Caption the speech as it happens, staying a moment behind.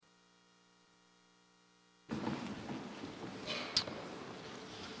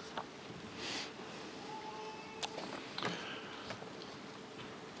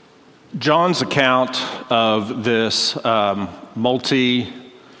John's account of this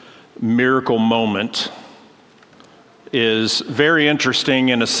multi-miracle moment is very interesting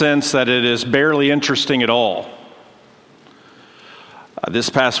in a sense that it is barely interesting at all. This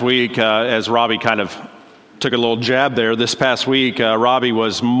past week, as Robbie kind of took a little jab there, this past week, Robbie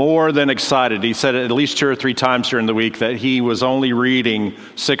was more than excited. He said it at least 2 or 3 times during the week that he was only reading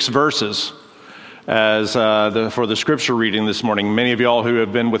 6 verses as for the scripture reading this morning. Many of y'all who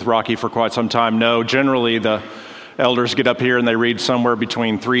have been with Rocky for quite some time know generally the elders get up here and they read somewhere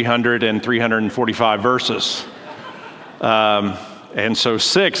between 300 and 345 verses. And so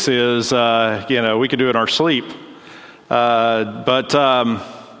 6 is, we could do it in our sleep. But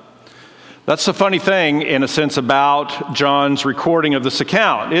that's the funny thing, in a sense, about John's recording of this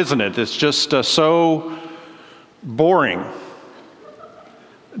account, isn't it? It's just so boring.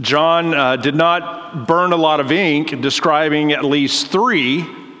 John did not burn a lot of ink describing at least 3,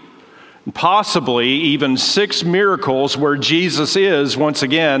 possibly even 6 miracles where Jesus is, once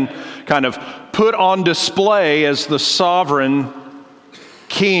again, kind of put on display as the sovereign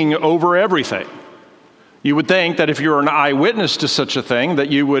king over everything. You would think that if you're an eyewitness to such a thing, that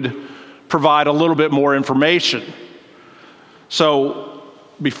you would provide a little bit more information. So,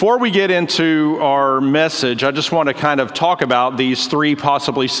 before we get into our message, I just want to kind of talk about these 3,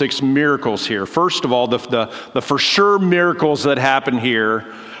 possibly 6 miracles here. First of all, the for sure miracles that happen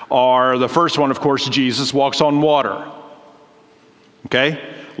here are, the first one, of course, Jesus walks on water. Okay?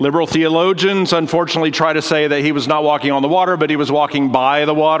 Liberal theologians, unfortunately, try to say that he was not walking on the water, but he was walking by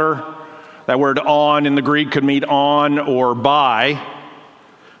the water. That word on in the Greek could mean on or by.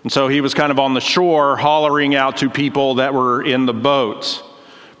 And so he was kind of on the shore hollering out to people that were in the boats.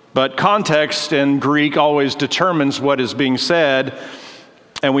 But context in Greek always determines what is being said.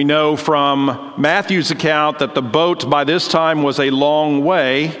 And we know from Matthew's account that the boat by this time was a long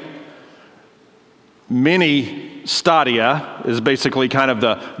way. Many stadia is basically kind of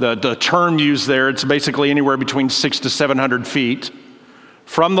the term used there. It's basically anywhere between 600 to 700 feet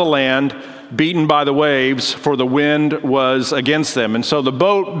from the land, beaten by the waves, for the wind was against them. And so the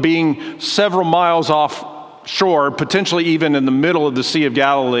boat being several miles offshore, potentially even in the middle of the Sea of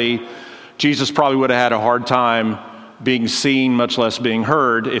Galilee, Jesus probably would have had a hard time being seen, much less being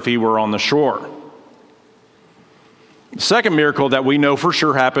heard, if he were on the shore. The second miracle that we know for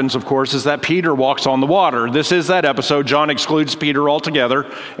sure happens, of course, is that Peter walks on the water. This is that episode. John excludes Peter altogether.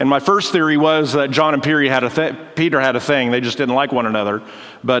 And my first theory was that John and Peter had a thing. They just didn't like one another.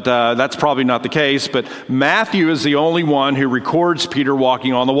 But that's probably not the case. But Matthew is the only one who records Peter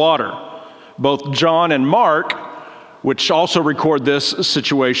walking on the water. Both John and Mark, which also record this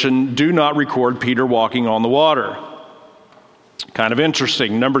situation, do not record Peter walking on the water. Kind of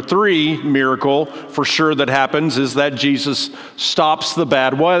interesting. Number 3 miracle for sure that happens is that Jesus stops the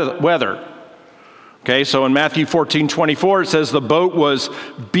bad weather. Okay, so in Matthew 14:24 it says the boat was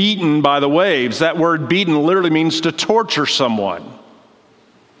beaten by the waves. That word beaten literally means to torture someone.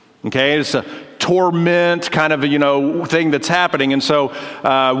 Okay, it's a torment kind of thing that's happening. And so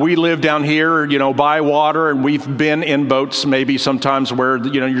we live down here, by water, and we've been in boats maybe sometimes where,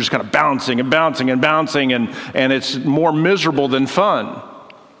 you're just kind of bouncing and bouncing and bouncing, and it's more miserable than fun.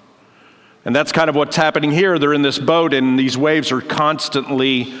 And that's kind of what's happening here. They're in this boat, and these waves are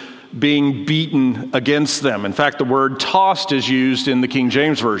constantly being beaten against them. In fact, the word tossed is used in the King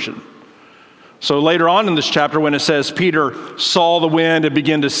James Version. So later on in this chapter, when it says Peter saw the wind and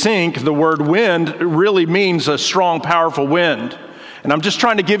began to sink, the word wind really means a strong, powerful wind. And I'm just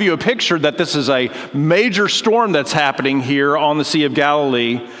trying to give you a picture that this is a major storm that's happening here on the Sea of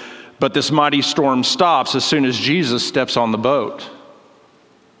Galilee, but this mighty storm stops as soon as Jesus steps on the boat.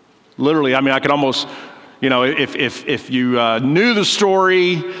 Literally, I could almost, if you knew the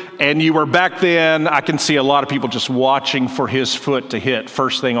story and you were back then, I can see a lot of people just watching for his foot to hit.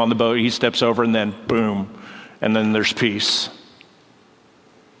 First thing on the boat, he steps over and then boom, and then there's peace.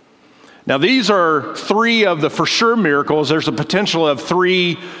 Now these are 3 of the for sure miracles. There's a potential of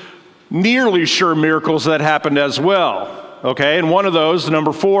 3 nearly sure miracles that happened as well. Okay, and one of those,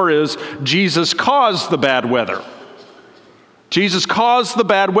 number 4, is Jesus caused the bad weather. Jesus caused the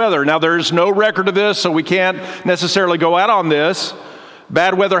bad weather. Now, there's no record of this, so we can't necessarily go out on this.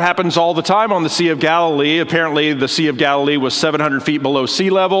 Bad weather happens all the time on the Sea of Galilee. Apparently, the Sea of Galilee was 700 feet below sea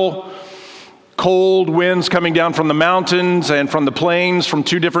level. Cold winds coming down from the mountains and from the plains from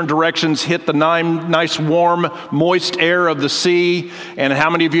 2 different directions hit the nice, warm, moist air of the sea. And how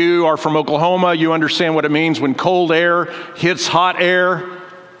many of you are from Oklahoma? You understand what it means when cold air hits hot air.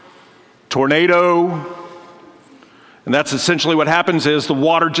 Tornado. And that's essentially what happens is the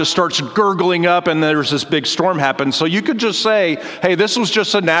water just starts gurgling up and there's this big storm happens. So you could just say, hey, this was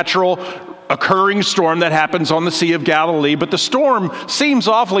just a natural occurring storm that happens on the Sea of Galilee, but the storm seems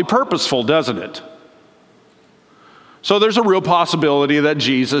awfully purposeful, doesn't it? So there's a real possibility that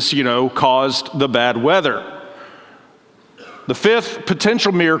Jesus, caused the bad weather. The fifth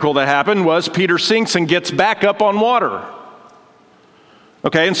potential miracle that happened was Peter sinks and gets back up on water.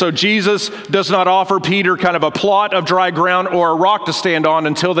 Okay, and so Jesus does not offer Peter kind of a plot of dry ground or a rock to stand on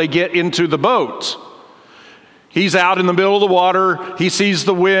until they get into the boat. He's out in the middle of the water, he sees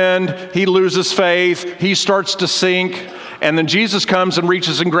the wind, he loses faith, he starts to sink, and then Jesus comes and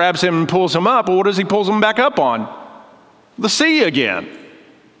reaches and grabs him and pulls him up. Well, what does he pull him back up on? The sea again.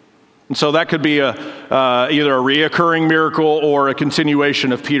 And so that could be either a reoccurring miracle or a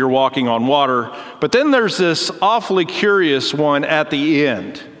continuation of Peter walking on water. But then there's this awfully curious one at the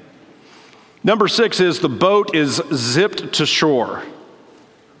end. Number 6 is the boat is zipped to shore.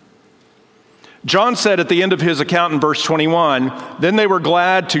 John said at the end of his account in verse 21, then they were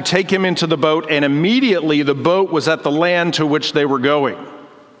glad to take him into the boat, and immediately the boat was at the land to which they were going.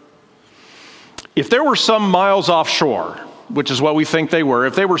 If there were some miles offshore, which is what we think they were,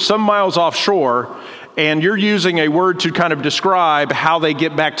 if they were some miles offshore and you're using a word to kind of describe how they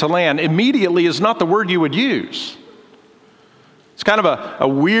get back to land, immediately is not the word you would use. It's kind of a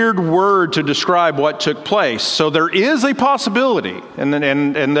weird word to describe what took place. So there is a possibility, and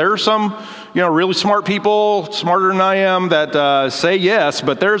there are some really smart people, smarter than I am, that say yes,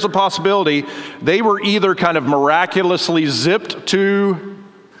 but there's a possibility they were either kind of miraculously zipped to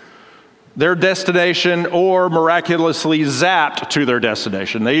their destination or miraculously zapped to their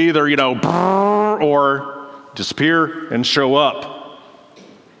destination. They either, or disappear and show up.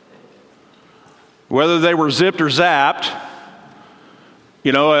 Whether they were zipped or zapped,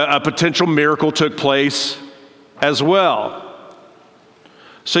 a potential miracle took place as well.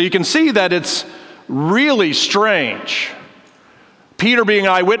 So you can see that it's really strange. Peter, being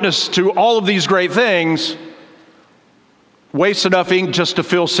eyewitness to all of these great things, wastes enough ink just to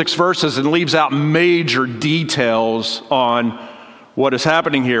fill 6 verses and leaves out major details on what is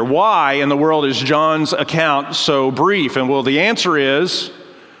happening here. Why in the world is John's account so brief? And well, the answer is,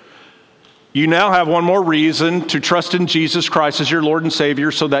 you now have one more reason to trust in Jesus Christ as your Lord and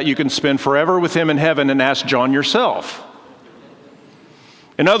Savior so that you can spend forever with him in heaven, and ask John yourself.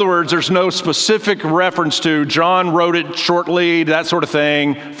 In other words, there's no specific reference to John wrote it shortly, that sort of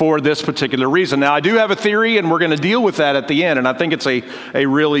thing, for this particular reason. Now, I do have a theory, and we're going to deal with that at the end, and I think it's a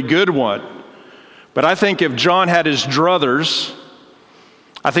really good one. But I think if John had his druthers,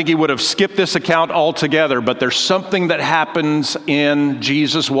 I think he would have skipped this account altogether. But there's something that happens in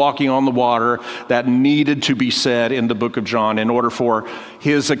Jesus walking on the water that needed to be said in the book of John in order for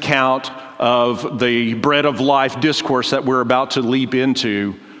his account of the bread of life discourse that we're about to leap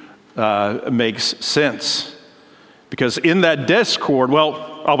into makes sense. Because in that discord,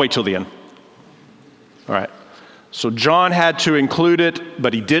 well, I'll wait till the end. All right. So John had to include it,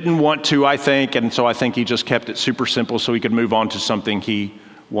 but he didn't want to, I think, and so I think he just kept it super simple so he could move on to something he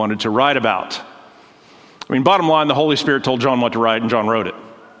wanted to write about. I mean, bottom line, the Holy Spirit told John what to write, and John wrote it.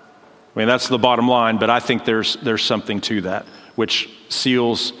 I mean, that's the bottom line, but I think there's something to that, which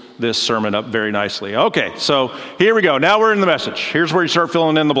seals this sermon up very nicely. Okay, so here we go. Now we're in the message. Here's where you start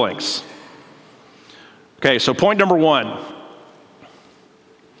filling in the blanks. Okay, so point number 1.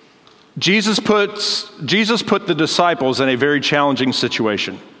 Jesus put the disciples in a very challenging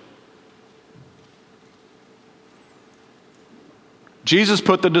situation. Jesus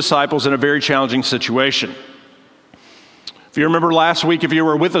put the disciples in a very challenging situation. If you remember last week, if you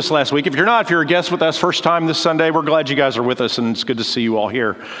were with us last week, if you're not, if you're a guest with us first time this Sunday, we're glad you guys are with us, and it's good to see you all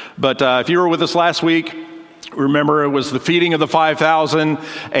here. But if you were with us last week, remember it was the feeding of the 5,000,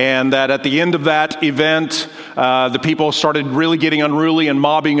 and that at the end of that event, the people started really getting unruly and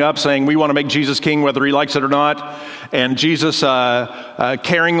mobbing up, saying, we want to make Jesus king whether he likes it or not. And Jesus,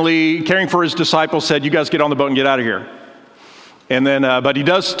 caring for his disciples, said, you guys get on the boat and get out of here. And then, but he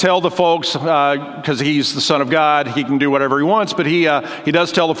does tell the folks, because he's the Son of God, he can do whatever he wants, but he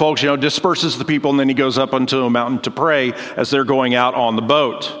does tell the folks, disperses the people, and then he goes up onto a mountain to pray as they're going out on the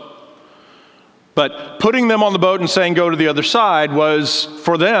boat. But putting them on the boat and saying, go to the other side, was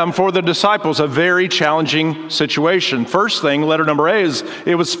for them, for the disciples, a very challenging situation. First thing, letter number A, is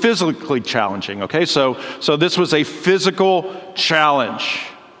it was physically challenging, okay? So this was a physical challenge.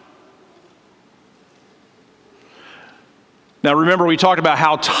 Now remember, we talked about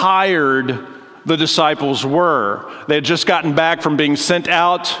how tired the disciples were. They had just gotten back from being sent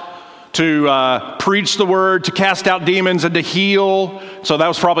out to preach the word, to cast out demons, and to heal. So that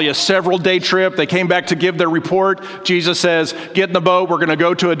was probably a several-day trip. They came back to give their report. Jesus says, get in the boat. We're going to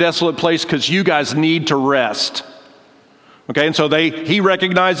go to a desolate place because you guys need to rest. Okay, and so he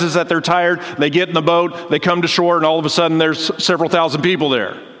recognizes that they're tired. They get in the boat. They come to shore, and all of a sudden there's several thousand people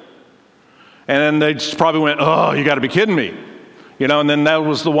there. And then they just probably went, oh, you got to be kidding me. And then that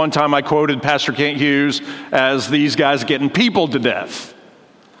was the one time I quoted Pastor Kent Hughes as these guys getting people to death.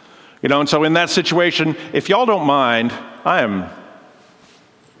 And so in that situation, if y'all don't mind, I am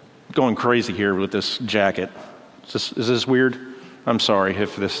going crazy here with this jacket. Is this weird? I'm sorry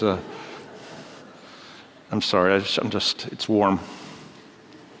if this, I'm sorry, it's warm.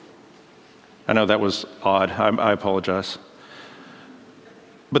 I know that was odd. I apologize.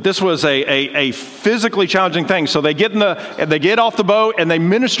 But this was a physically challenging thing. So they get off the boat and they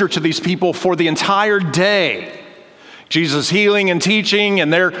minister to these people for the entire day. Jesus healing and teaching,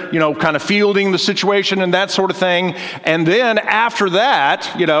 and they're, kind of fielding the situation and that sort of thing. And then after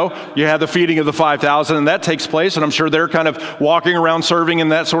that, you have the feeding of the 5,000, and that takes place, and I'm sure they're kind of walking around serving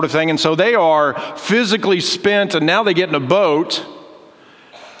and that sort of thing. And so they are physically spent, and now they get in a boat,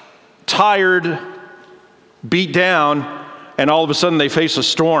 tired, beat down, and all of a sudden they face a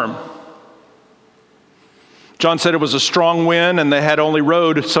storm. John said it was a strong wind, and they had only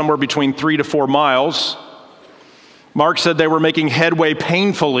rowed somewhere between 3 to 4 miles. Mark said they were making headway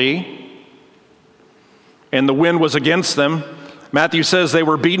painfully, and the wind was against them. Matthew says they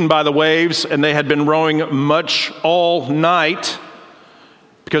were beaten by the waves, and they had been rowing much all night.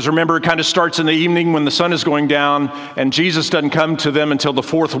 Because remember, it kind of starts in the evening when the sun is going down, and Jesus doesn't come to them until the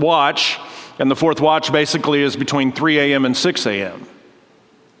fourth watch. And the fourth watch basically is between 3 a.m. and 6 a.m.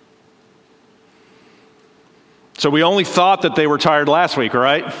 So we only thought that they were tired last week,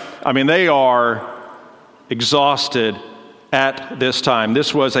 right? I mean, they are exhausted at this time.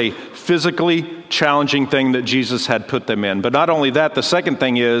 This was a physically challenging thing that Jesus had put them in. But not only that, the second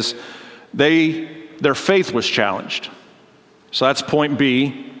thing is their faith was challenged. So that's point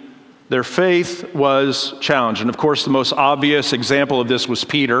B. Their faith was challenged. And of course, the most obvious example of this was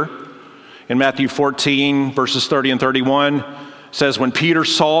Peter. In Matthew 14, verses 30 and 31, says, when Peter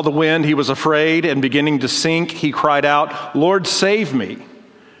saw the wind, he was afraid, and beginning to sink, he cried out, Lord, save me.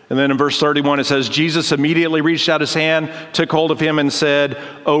 And then in verse 31, it says, Jesus immediately reached out his hand, took hold of him, and said,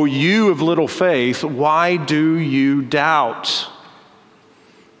 O you of little faith, why do you doubt?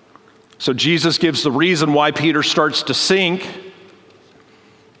 So Jesus gives the reason why Peter starts to sink,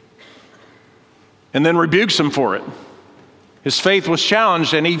 and then rebukes him for it. His faith was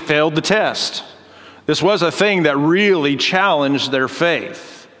challenged, and he failed the test. This was a thing that really challenged their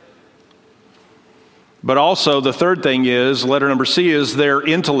faith. But also, the third thing is, letter number C, is their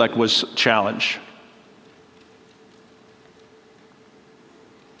intellect was challenged.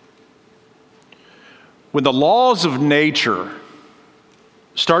 When the laws of nature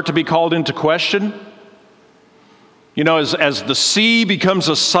start to be called into question, as the sea becomes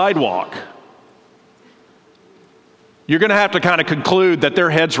a sidewalk, you're going to have to kind of conclude that their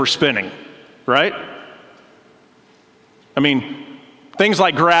heads were spinning, right? I mean, things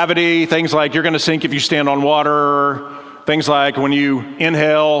like gravity, things like you're going to sink if you stand on water, things like when you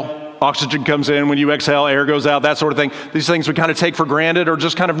inhale, oxygen comes in, when you exhale, air goes out, that sort of thing. These things we kind of take for granted are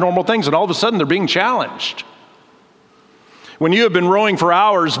just kind of normal things, and all of a sudden they're being challenged. When you have been rowing for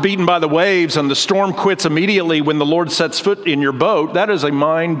hours, beaten by the waves, and the storm quits immediately when the Lord sets foot in your boat, that is a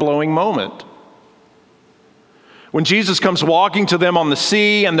mind-blowing moment. When Jesus comes walking to them on the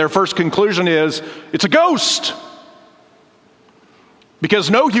sea, and their first conclusion is, it's a ghost. Because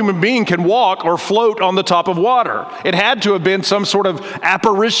no human being can walk or float on the top of water. It had to have been some sort of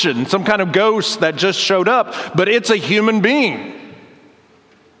apparition, some kind of ghost that just showed up. But it's a human being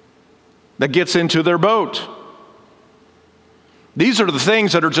that gets into their boat. These are the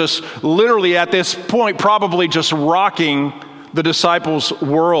things that are just literally at this point probably just rocking the disciples'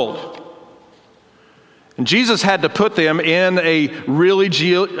 world. And Jesus had to put them in a really,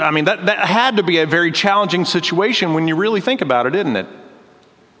 that had to be a very challenging situation when you really think about it, didn't it?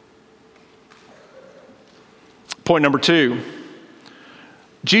 Point number 2,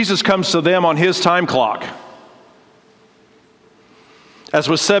 Jesus comes to them on his time clock. As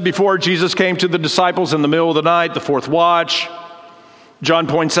was said before, Jesus came to the disciples in the middle of the night, the fourth watch. John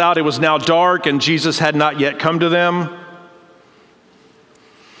points out it was now dark and Jesus had not yet come to them.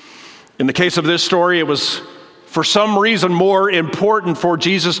 In the case of this story, it was for some reason more important for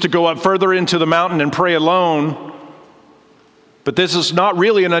Jesus to go up further into the mountain and pray alone. But this is not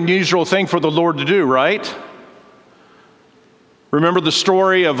really an unusual thing for the Lord to do, right? Remember the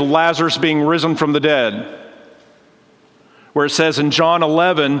story of Lazarus being risen from the dead, where it says in John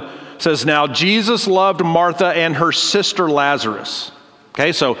 11, It says, now Jesus loved Martha and her sister Lazarus.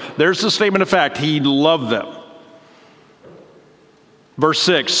 Okay, so there's the statement of fact. He loved them. Verse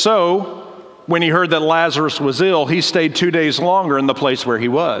 6, so when he heard that Lazarus was ill, he stayed 2 days longer in the place where he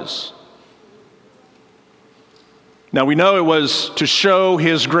was. Now we know it was to show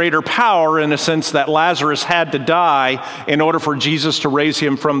his greater power in a sense that Lazarus had to die in order for Jesus to raise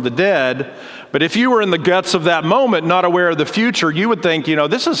him from the dead. But if you were in the guts of that moment, not aware of the future, you would think,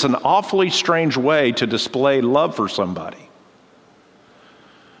 this is an awfully strange way to display love for somebody.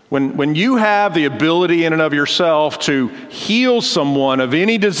 When you have the ability in and of yourself to heal someone of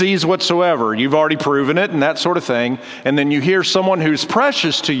any disease whatsoever, you've already proven it and that sort of thing, and then you hear someone who's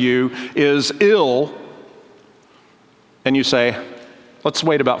precious to you is ill, and you say, let's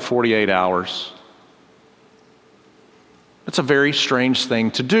wait about 48 hours. It's a very strange thing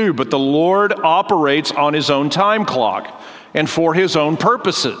to do, but the Lord operates on his own time clock and for his own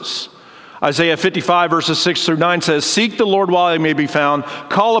purposes. Isaiah 55 verses 6 through 9 says, seek the Lord while he may be found,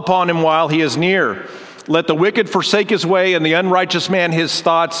 call upon him while he is near. Let the wicked forsake his way and the unrighteous man his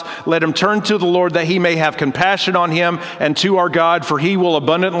thoughts. Let him turn to the Lord that he may have compassion on him, and to our God, for he will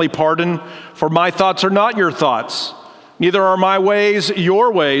abundantly pardon. For my thoughts are not your thoughts, neither are my ways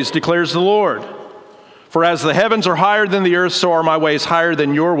your ways, declares the Lord. For as the heavens are higher than the earth, so are my ways higher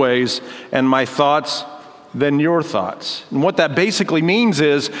than your ways, and my thoughts than your thoughts. And what that basically means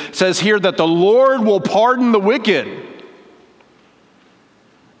is, it says here that the Lord will pardon the wicked.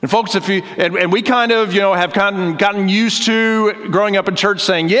 And folks, if you and we kind of have gotten used to growing up in church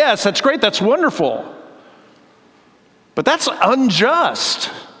saying, yes, that's great, that's wonderful. But that's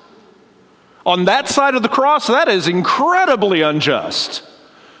unjust. On that side of the cross, that is incredibly unjust.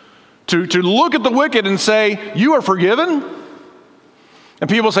 To look at the wicked and say, you are forgiven? And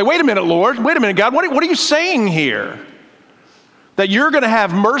people say, wait a minute, Lord, wait a minute, God, what are you saying here? That you're going to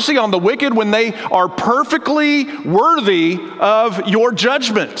have mercy on the wicked when they are perfectly worthy of your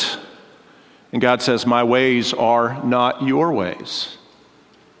judgment. And God says, my ways are not your ways.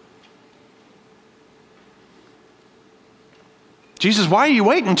 Jesus, why are you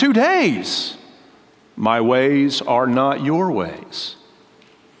waiting 2 days? My ways are not your ways.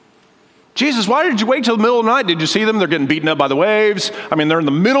 Jesus, why did you wait till the middle of the night? Did you see them? They're getting beaten up by the waves. I mean, they're in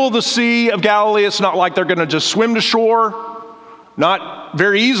the middle of the Sea of Galilee. It's not like they're going to just swim to shore. Not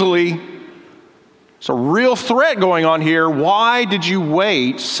very easily. It's a real threat going on here. Why did you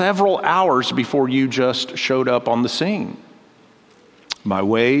wait several hours before you just showed up on the scene? My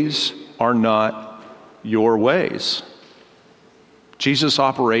ways are not your ways. Jesus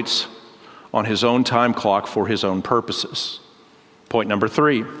operates on his own time clock for his own purposes. Point number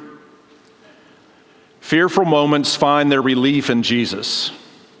 3. Fearful moments find their relief in Jesus.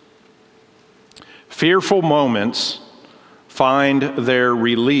 Fearful moments find their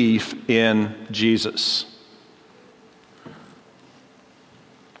relief in Jesus.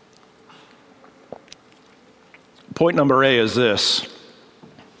 Point number A is this.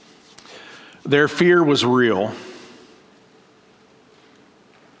 Their fear was real.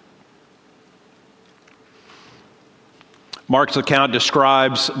 Mark's account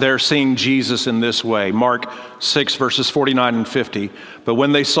describes their seeing Jesus in this way. Mark 6, verses 49 and 50. But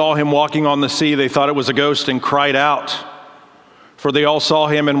when they saw him walking on the sea, they thought it was a ghost and cried out. For they all saw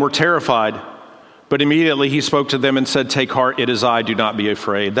him and were terrified. But immediately he spoke to them and said, take heart, it is I, do not be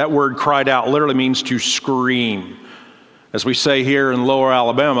afraid. That word cried out literally means to scream. As we say here in Lower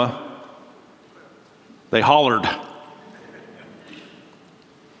Alabama, they hollered.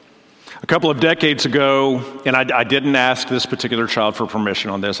 A couple of decades ago, and I didn't ask this particular child for permission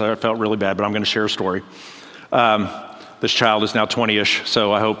on this. I felt really bad, but I'm going to share a story. This child is now 20-ish,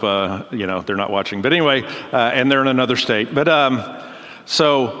 so I hope they're not watching. But anyway, and they're in another state. But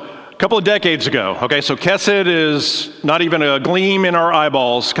so a couple of decades ago, okay, so Kesed is not even a gleam in our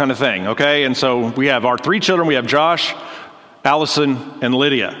eyeballs kind of thing, okay? And so we have our 3 children. We have Josh, Allison, and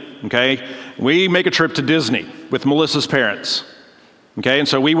Lydia, okay? We make a trip to Disney with Melissa's parents. Okay, and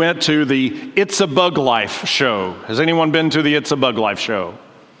so we went to the It's a Bug Life show. Has anyone been to the It's a Bug Life show?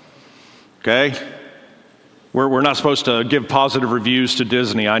 Okay, we're not supposed to give positive reviews to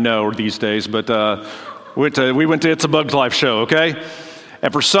Disney, I know these days, but we went to It's a Bug Life show. Okay,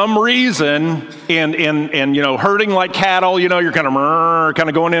 and for some reason, and herding like cattle, you're kind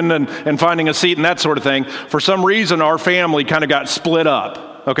of going in and finding a seat and that sort of thing. For some reason, our family kind of got split up.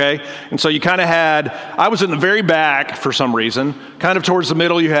 Okay, and so you kind of I was in the very back for some reason. Kind of towards the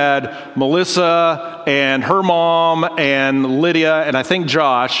middle, you had Melissa and her mom and Lydia and I think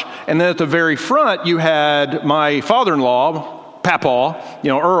Josh. And then at the very front, you had my father-in-law, Papaw,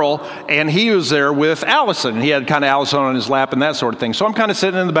 Earl, and he was there with Allison. He had kind of Allison on his lap and that sort of thing. So I'm kind of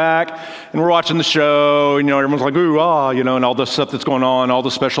sitting in the back, and we're watching the show, and everyone's like, ooh, ah, and all the stuff that's going on, all the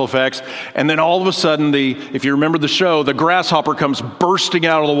special effects. And then all of a sudden, if you remember the show, the grasshopper comes bursting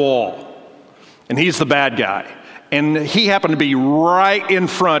out of the wall, and he's the bad guy. And he happened to be right in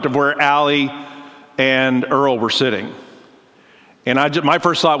front of where Allie and Earl were sitting. And my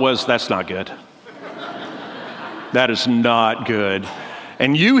first thought was, that's not good. That is not good.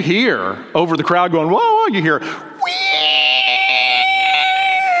 And you hear over the crowd going, whoa, whoa, you hear, whee!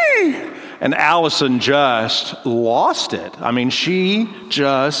 And Allison just lost it. I mean, she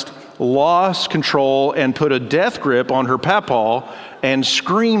just lost control and put a death grip on her papaw and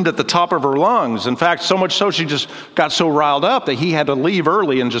screamed at the top of her lungs. In fact, so much so she just got so riled up that he had to leave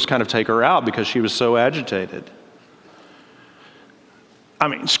early and just kind of take her out because she was so agitated. I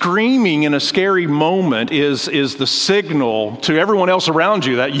mean, screaming in a scary moment is the signal to everyone else around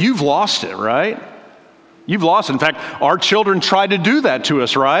you that you've lost it, right? You've lost it. In fact, our children try to do that to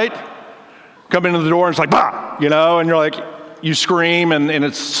us, right? Come into the door and it's like, bah, and you're like, you scream and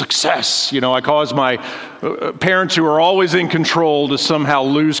it's success. I cause my parents who are always in control to somehow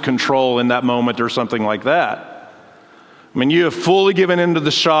lose control in that moment or something like that. I mean, you have fully given into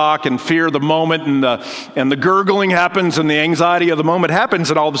the shock and fear of the moment, and the gurgling happens and the anxiety of the moment happens,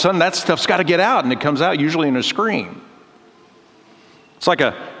 and all of a sudden that stuff's got to get out, and it comes out usually in a scream. It's like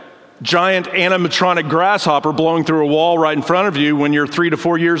a giant animatronic grasshopper blowing through a wall right in front of you when you're 3 to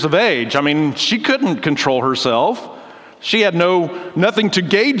 4 years of age. I mean, she couldn't control herself. She had nothing to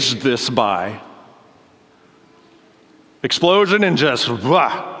gauge this by. Explosion and just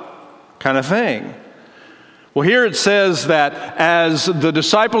blah, kind of thing. Well, here it says that as the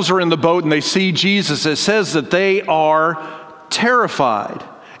disciples are in the boat and they see Jesus, it says that they are terrified.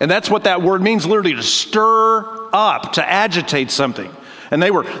 And that's what that word means, literally to stir up, to agitate something. And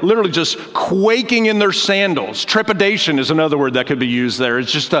they were literally just quaking in their sandals. Trepidation is another word that could be used there.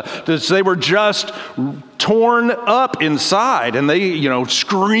 It's just they were just torn up inside, and they,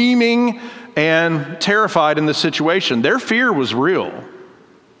 screaming and terrified in the situation. Their fear was real.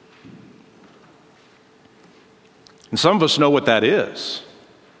 And some of us know what that is.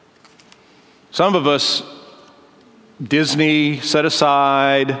 Some of us, Disney set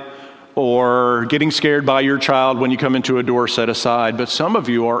aside, or getting scared by your child when you come into a door set aside. But some of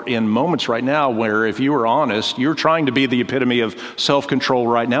you are in moments right now where, if you were honest, you're trying to be the epitome of self-control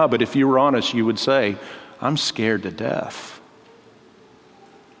right now. But if you were honest, you would say, I'm scared to death.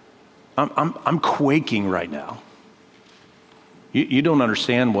 I'm quaking right now. You don't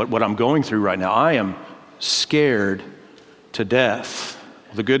understand what I'm going through right now. I am scared to death.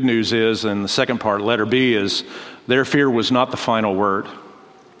 The good news is, and the second part, letter B, is their fear was not the final word.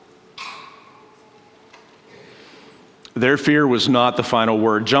 Their fear was not the final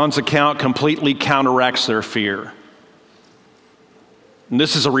word. John's account completely counteracts their fear. And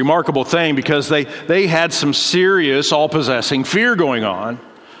this is a remarkable thing because they had some serious, all-possessing fear going on.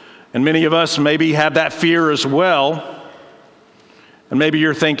 And many of us maybe have that fear as well. And maybe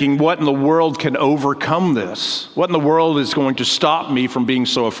you're thinking, what in the world can overcome this? What in the world is going to stop me from being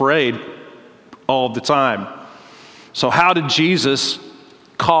so afraid all the time? So how did Jesus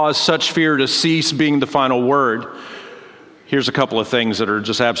cause such fear to cease being the final word? Here's a couple of things that are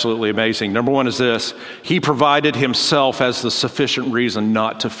just absolutely amazing. Number one is this: he provided himself as the sufficient reason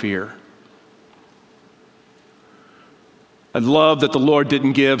not to fear. I love that the Lord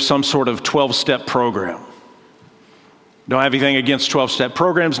didn't give some sort of 12-step program. Don't have anything against 12-step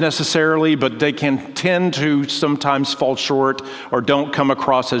programs necessarily, but they can tend to sometimes fall short or don't come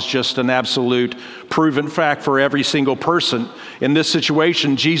across as just an absolute proven fact for every single person. In this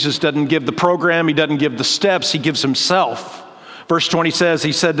situation, Jesus doesn't give the program, he doesn't give the steps, he gives himself. Verse 20 says,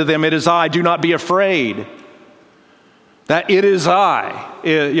 he said to them, "It is I, do not be afraid." That it is I.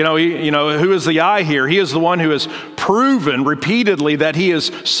 Who is the I here? He is the one who has proven repeatedly that he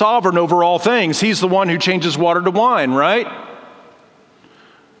is sovereign over all things. He's the one who changes water to wine, right?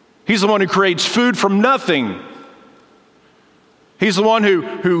 He's the one who creates food from nothing. He's the one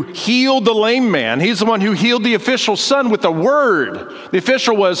who healed the lame man. He's the one who healed the official's son with a word. The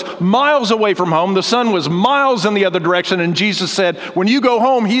official was miles away from home. The son was miles in the other direction. And Jesus said, when you go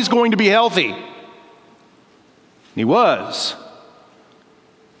home, he's going to be healthy. He was.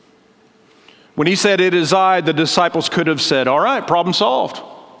 When he said, "It is I," the disciples could have said, "All right, problem solved.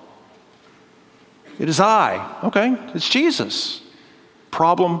 It is I." Okay, it's Jesus.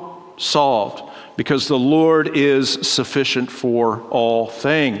 Problem solved, because the Lord is sufficient for all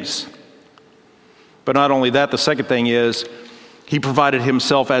things. But not only that, the second thing is he provided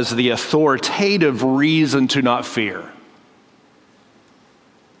himself as the authoritative reason to not fear.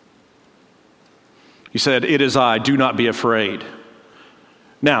 He said, "It is I, do not be afraid."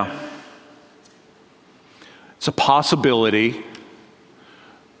 Now, it's a possibility.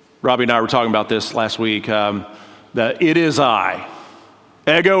 Robbie and I were talking about this last week, that it is I.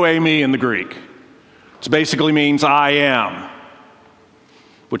 Ego eimi in the Greek. It basically means I am.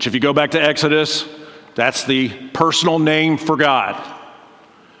 Which if you go back to Exodus, that's the personal name for God.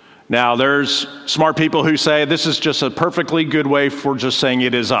 Now, there's smart people who say this is just a perfectly good way for just saying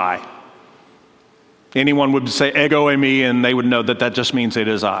it is I. Anyone would say ego eimi, and they would know that that just means it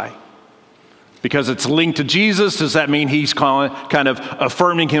is I. Because it's linked to Jesus, does that mean he's kind of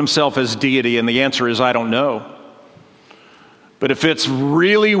affirming himself as deity? And the answer is, I don't know. But it fits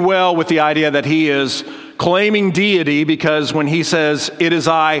really well with the idea that he is claiming deity, because when he says, "It is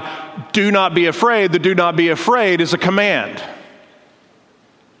I, do not be afraid," the "do not be afraid" is a command.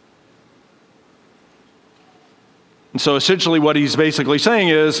 And so essentially what he's basically saying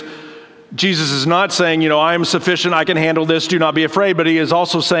is, Jesus is not saying, I am sufficient, I can handle this, do not be afraid, but he is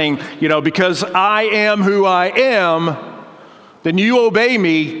also saying, because I am who I am, then you obey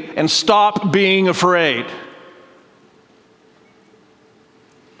me and stop being afraid.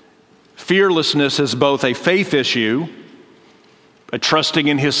 Fearlessness is both a faith issue, a trusting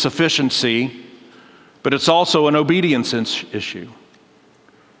in his sufficiency, but it's also an obedience issue.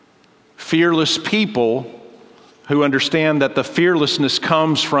 Fearless people who understand that the fearlessness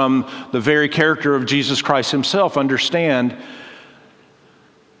comes from the very character of Jesus Christ himself understand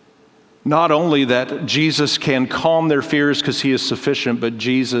not only that Jesus can calm their fears because he is sufficient, but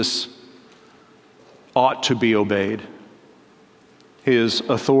Jesus ought to be obeyed. His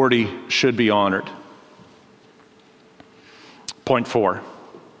authority should be honored. Point 4.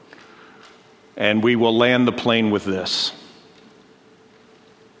 And we will land the plane with this.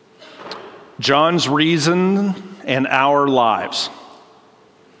 John's reason and our lives.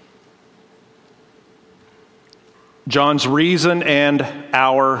 John's reason and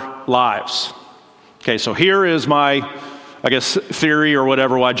our lives. Okay, so here is my, theory or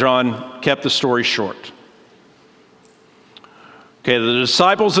whatever why John kept the story short. Okay, the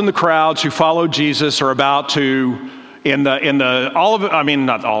disciples in the crowds who followed Jesus are about to, in the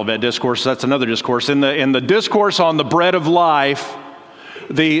not Olivet discourse, that's another discourse. In the discourse on the bread of life,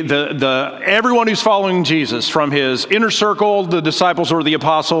 the everyone who's following Jesus, from his inner circle, the disciples or the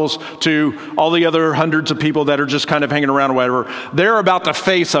apostles, to all the other hundreds of people that are just kind of hanging around or whatever, they're about to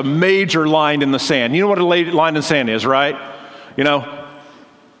face a major line in the sand. You know what a line in the sand is, right?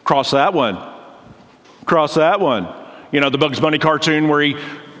 Cross that one. Cross that one. The Bugs Bunny cartoon where he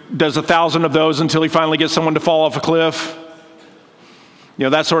does 1,000 of those until he finally gets someone to fall off a cliff.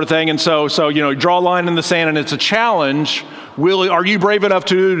 That sort of thing. And so draw a line in the sand, and it's a challenge. Are you brave enough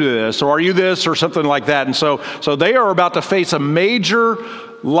to do this? Or are you this? Or something like that. And so they are about to face a major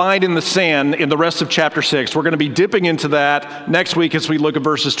line in the sand in the rest of chapter 6. We're going to be dipping into that next week as we look at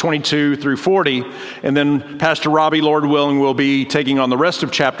verses 22 through 40. And then Pastor Robbie, Lord willing, will be taking on the rest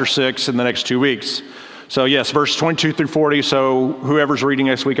of chapter 6 in the next 2 weeks. So yes, verses 22 through 40. So whoever's reading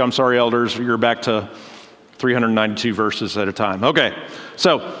next week, I'm sorry, elders, you're back to 392 verses at a time. Okay,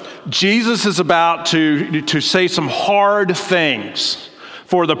 so Jesus is about to say some hard things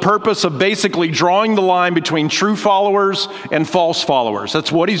for the purpose of basically drawing the line between true followers and false followers. That's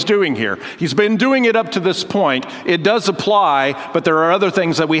what he's doing here. He's been doing it up to this point. It does apply, but there are other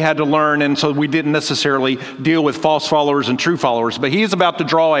things that we had to learn, and so we didn't necessarily deal with false followers and true followers. But he's about to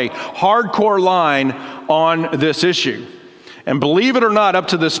draw a hardcore line on this issue. And believe it or not, up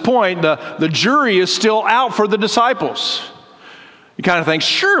to this point, the jury is still out for the disciples. You kind of think,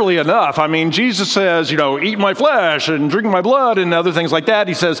 surely enough. Jesus says, eat my flesh and drink my blood and other things like that.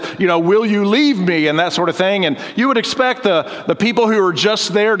 He says, will you leave me and that sort of thing. And you would expect the people who are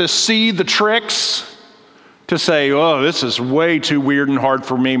just there to see the tricks to say, oh, this is way too weird and hard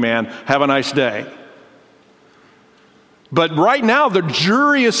for me, man. Have a nice day. But right now, the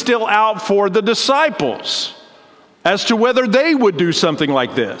jury is still out for the disciples as to whether they would do something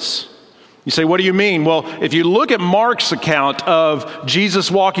like this. You say, what do you mean? Well, if you look at Mark's account of Jesus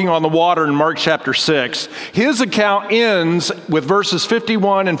walking on the water in Mark chapter 6, his account ends with verses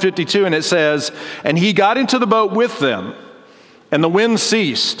 51 and 52, and it says, "And he got into the boat with them, and the wind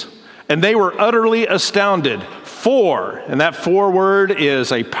ceased, and they were utterly astounded. And that "for" word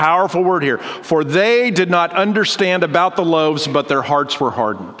is a powerful word here, for they did not understand about the loaves, but their hearts were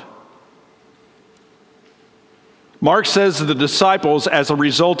hardened." Mark says the disciples, as a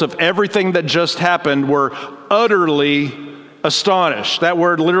result of everything that just happened, were utterly astonished. That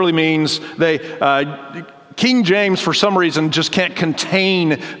word literally means King James, for some reason, just can't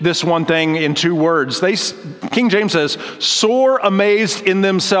contain this one thing in two words. King James says, sore amazed in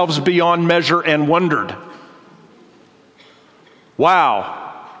themselves beyond measure and wondered.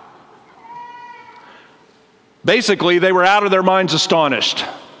 Wow. Basically, they were out of their minds astonished.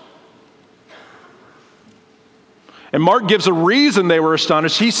 And Mark gives a reason they were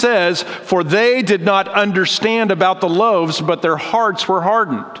astonished. He says, for they did not understand about the loaves, but their hearts were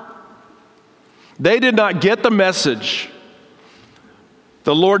hardened. They did not get the message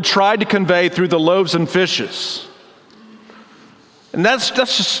the Lord tried to convey through the loaves and fishes. And that's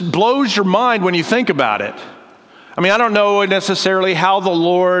just blows your mind when you think about it. I mean, I don't know necessarily how the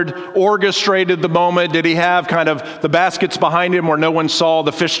Lord orchestrated the moment. Did he have kind of the baskets behind him where no one saw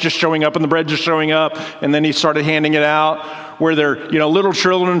the fish just showing up and the bread just showing up, and then he started handing it out? Where they're, little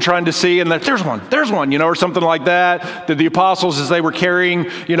children trying to see, and there's one, or something like that. Did the apostles, as they were carrying,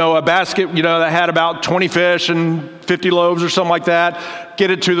 a basket, that had about 20 fish and 50 loaves or something like that,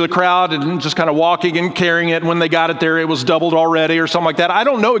 get it to the crowd and just kind of walking and carrying it. And when they got it there, it was doubled already or something like that. I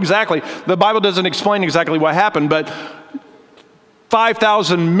don't know exactly. The Bible doesn't explain exactly what happened, but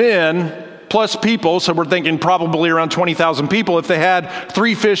 5,000 men plus people, so we're thinking probably around 20,000 people. If they had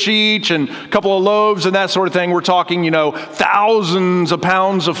 3 fish each and a couple of loaves and that sort of thing, we're talking, thousands of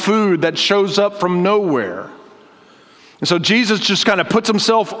pounds of food that shows up from nowhere. And so Jesus just kind of puts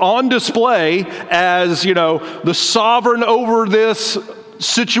himself on display as, the sovereign over this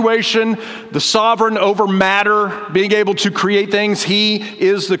situation, the sovereign over matter, being able to create things. He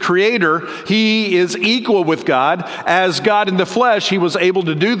is the creator. He is equal with God. As God in the flesh, he was able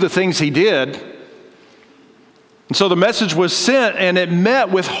to do the things he did. And so the message was sent, and it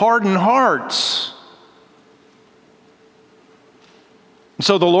met with hardened hearts. And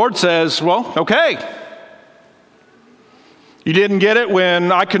so the Lord says, well, okay. You didn't get it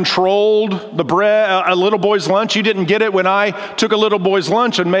when I controlled the bread, a little boy's lunch. You didn't get it when I took a little boy's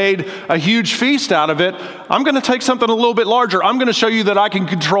lunch and made a huge feast out of it. I'm going to take something a little bit larger. I'm going to show you that I can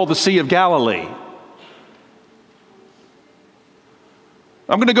control the Sea of Galilee.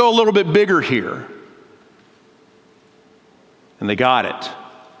 I'm going to go a little bit bigger here. And they got it.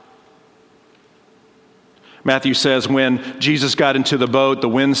 Matthew says when Jesus got into the boat, the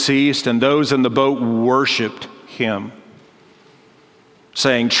wind ceased, and those in the boat worshiped him,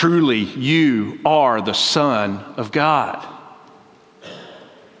 saying, truly, you are the Son of God.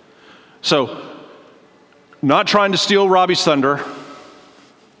 So, not trying to steal Robbie's thunder,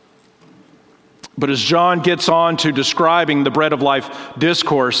 but as John gets on to describing the bread of life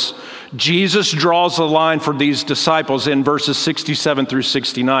discourse, Jesus draws the line for these disciples in verses 67 through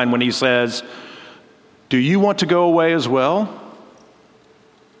 69 when he says, do you want to go away as well?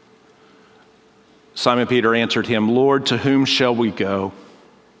 Simon Peter answered him, Lord, to whom shall we go?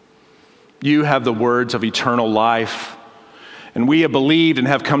 You have the words of eternal life, and we have believed and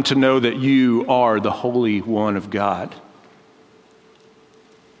have come to know that you are the Holy One of God.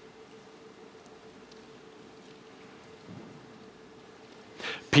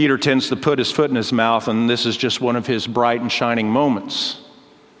 Peter tends to put his foot in his mouth, and this is just one of his bright and shining moments.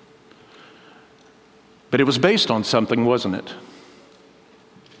 But it was based on something, wasn't it?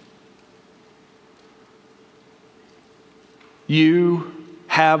 You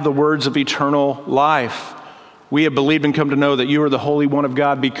have the words of eternal life. We have believed and come to know that you are the Holy One of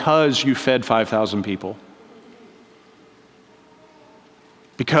God because you fed 5,000 people.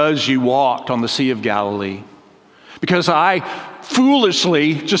 Because you walked on the Sea of Galilee. Because I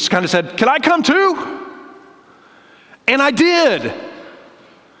foolishly just kind of said, can I come too? And I did.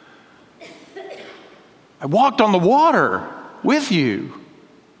 I walked on the water with you.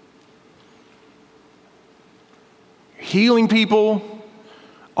 Healing people.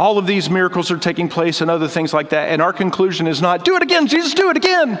 All of these miracles are taking place and other things like that. And our conclusion is not, do it again, Jesus, do it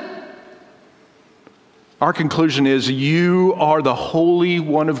again. Our conclusion is, you are the Holy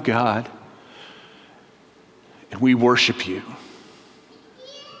One of God. And we worship you.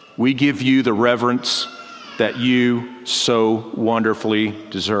 We give you the reverence that you so wonderfully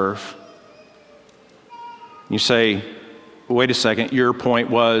deserve. You say, wait a second, your point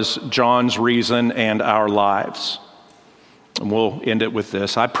was John's reason and our lives. And we'll end it with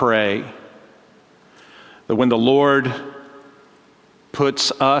this. I pray that when the Lord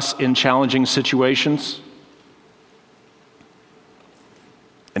puts us in challenging situations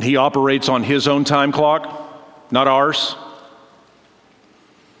and he operates on his own time clock, not ours.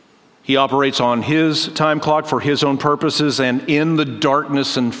 He operates on his time clock for his own purposes, and in the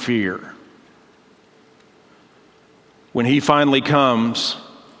darkness and fear, when he finally comes,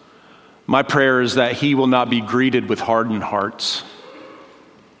 my prayer is that he will not be greeted with hardened hearts.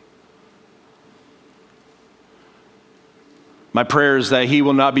 My prayer is that he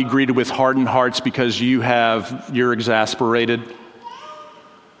will not be greeted with hardened hearts because you're exasperated,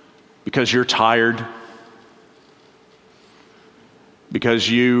 because you're tired, because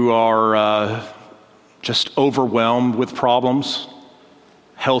you are just overwhelmed with problems,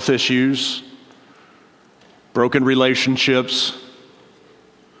 health issues, broken relationships.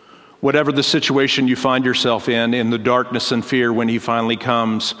 Whatever the situation you find yourself in the darkness and fear when he finally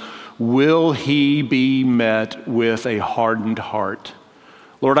comes, will he be met with a hardened heart?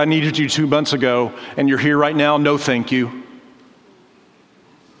 Lord, I needed you 2 months ago, and you're here right now. No, thank you.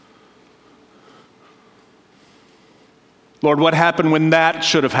 Lord, what happened when that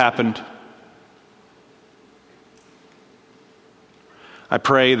should have happened? I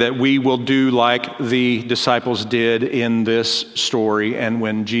pray that we will do like the disciples did in this story, and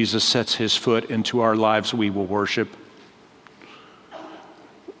when Jesus sets his foot into our lives, we will worship.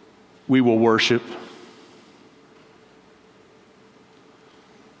 We will worship.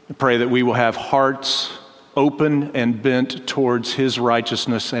 I pray that we will have hearts open and bent towards his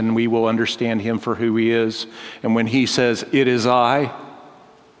righteousness, and we will understand him for who he is. And when he says, "It is I,"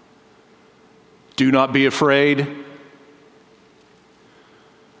 do not be afraid.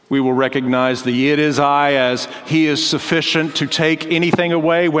 We will recognize the "it is I" as he is sufficient to take anything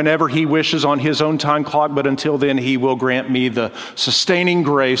away whenever he wishes on his own time clock, but until then he will grant me the sustaining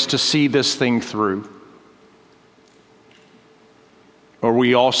grace to see this thing through. Or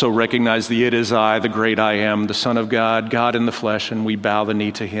we also recognize the "it is I," the great I am, the Son of God, God in the flesh, and we bow the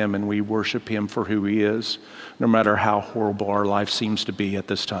knee to him and we worship him for who he is, no matter how horrible our life seems to be at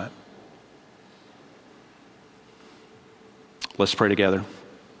this time. Let's pray together.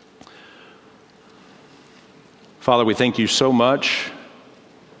 Father, we thank you so much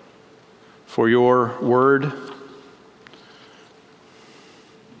for your word.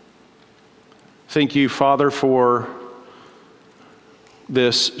 Thank you, Father, for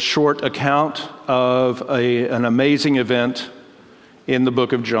this short account of an amazing event in the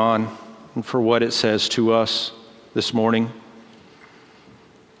book of John, and for what it says to us this morning.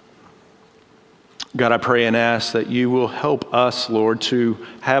 God, I pray and ask that you will help us, Lord, to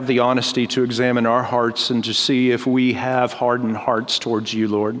have the honesty to examine our hearts and to see if we have hardened hearts towards you,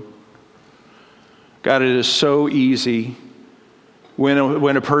 Lord. God, it is so easy when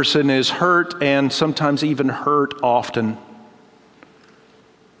a person is hurt, and sometimes even hurt often,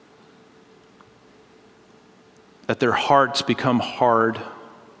 that their hearts become hard.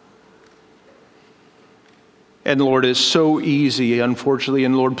 And Lord, it's so easy, unfortunately,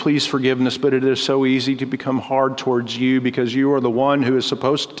 and Lord, please forgive us, but it is so easy to become hard towards you because you are the one who is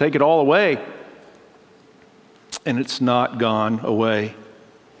supposed to take it all away. And it's not gone away.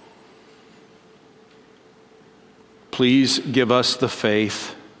 Please give us the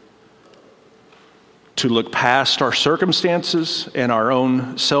faith to look past our circumstances and our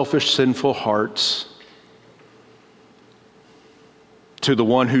own selfish, sinful hearts to the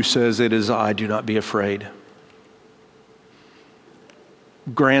one who says, "It is I, do not be afraid."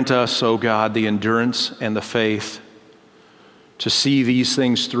 Grant us, O God, the endurance and the faith to see these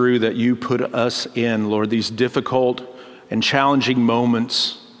things through that you put us in, Lord, these difficult and challenging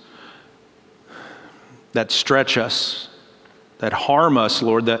moments that stretch us, that harm us,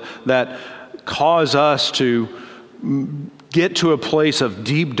 Lord, that cause us to get to a place of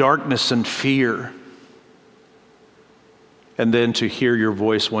deep darkness and fear, and then to hear your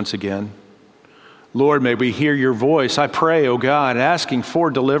voice once again. Lord, may we hear your voice. I pray, oh God, asking for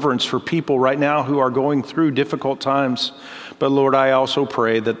deliverance for people right now who are going through difficult times. But Lord, I also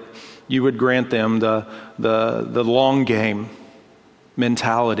pray that you would grant them the long game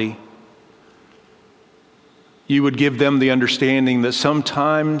mentality. You would give them the understanding that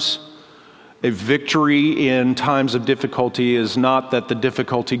sometimes a victory in times of difficulty is not that the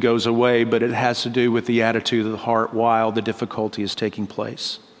difficulty goes away, but it has to do with the attitude of the heart while the difficulty is taking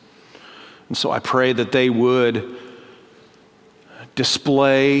place. And so I pray that they would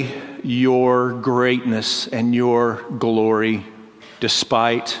display your greatness and your glory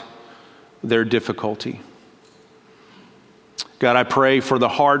despite their difficulty. God, I pray for the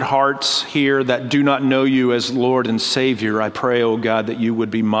hard hearts here that do not know you as Lord and Savior. I pray, oh God, that you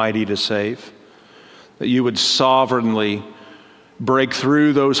would be mighty to save, that you would sovereignly break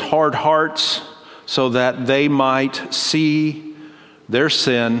through those hard hearts so that they might see their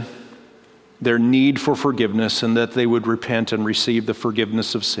sin, their need for forgiveness, and that they would repent and receive the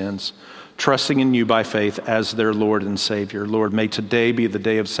forgiveness of sins, trusting in you by faith as their Lord and Savior. Lord, may today be the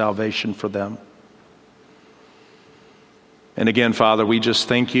day of salvation for them. And again, Father, we just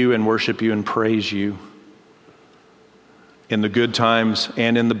thank you and worship you and praise you in the good times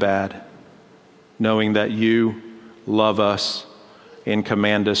and in the bad, knowing that you love us, and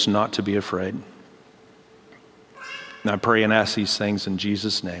command us not to be afraid. And I pray and ask these things in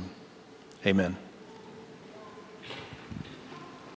Jesus' name. Amen.